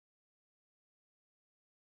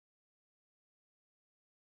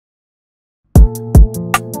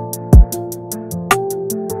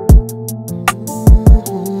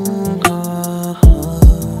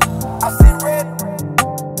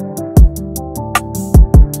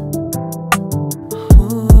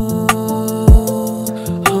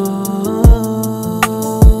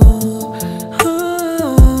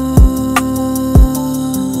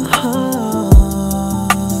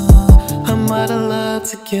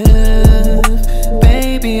give.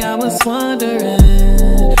 Baby, I was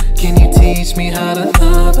wondering, can you teach me how to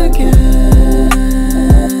love again?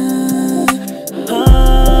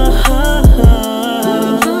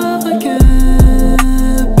 Love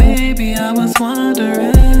again. Baby, I was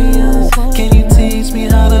wondering, can you teach me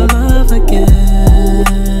how to love again?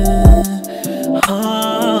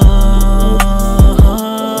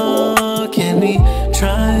 Can we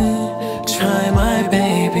try my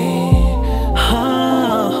baby?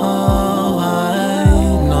 I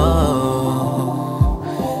know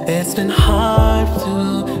it's been hard to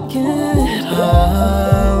get along,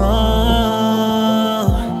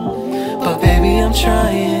 but baby, I'm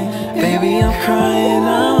trying. Baby, I'm crying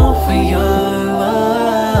out for your love.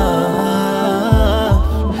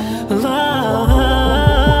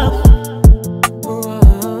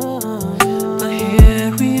 But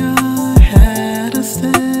here we are at a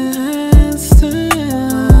standstill,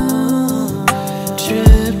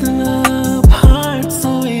 drifting apart so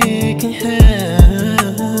we can heal.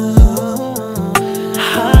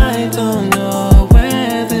 I don't know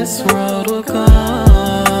where this road will go,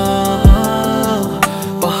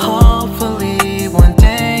 but hopefully one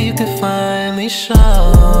day you can finally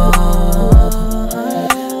show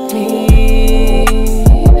me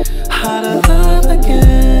how to love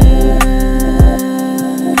again.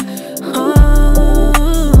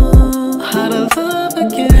 How to love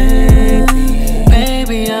again.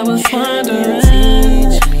 Baby, I was wondering.